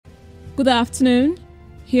Good afternoon.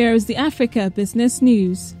 Here is the Africa Business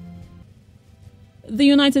News. The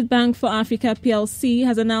United Bank for Africa Plc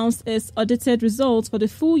has announced its audited results for the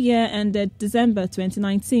full year ended December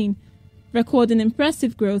 2019, recording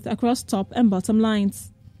impressive growth across top and bottom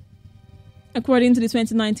lines. According to the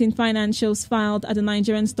 2019 financials filed at the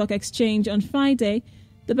Nigerian Stock Exchange on Friday,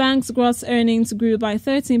 the bank's gross earnings grew by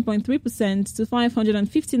 13.3% to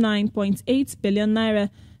 559.8 billion naira,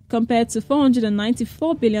 compared to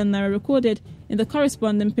 494 billion naira recorded in the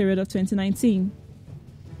corresponding period of 2019.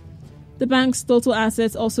 The bank's total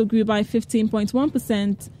assets also grew by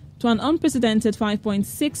 15.1% to an unprecedented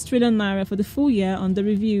 5.6 trillion naira for the full year under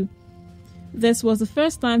review. This was the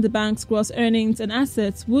first time the bank's gross earnings and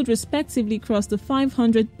assets would respectively cross the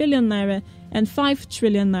 500 billion naira and 5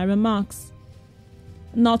 trillion naira marks.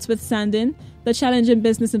 Notwithstanding the challenging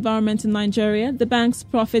business environment in Nigeria, the bank's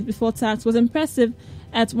profit before tax was impressive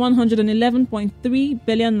at 111.3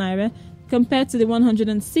 billion naira compared to the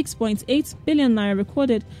 106.8 billion naira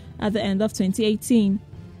recorded at the end of 2018.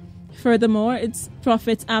 Furthermore, its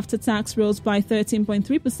profit after tax rose by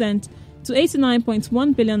 13.3% to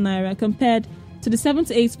 89.1 billion naira compared to the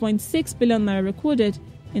 78.6 billion naira recorded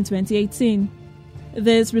in 2018.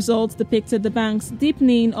 These results depicted the bank's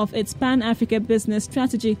deepening of its Pan-Africa business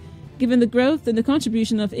strategy, given the growth in the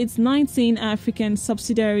contribution of its 19 African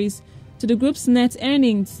subsidiaries to the group's net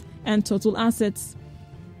earnings and total assets.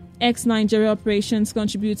 Ex-Nigeria operations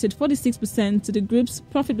contributed 46% to the group's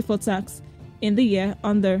profit before tax in the year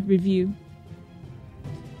under review.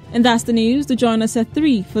 And that's the news. To join us at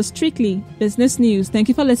 3 for Strictly Business News. Thank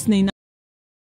you for listening.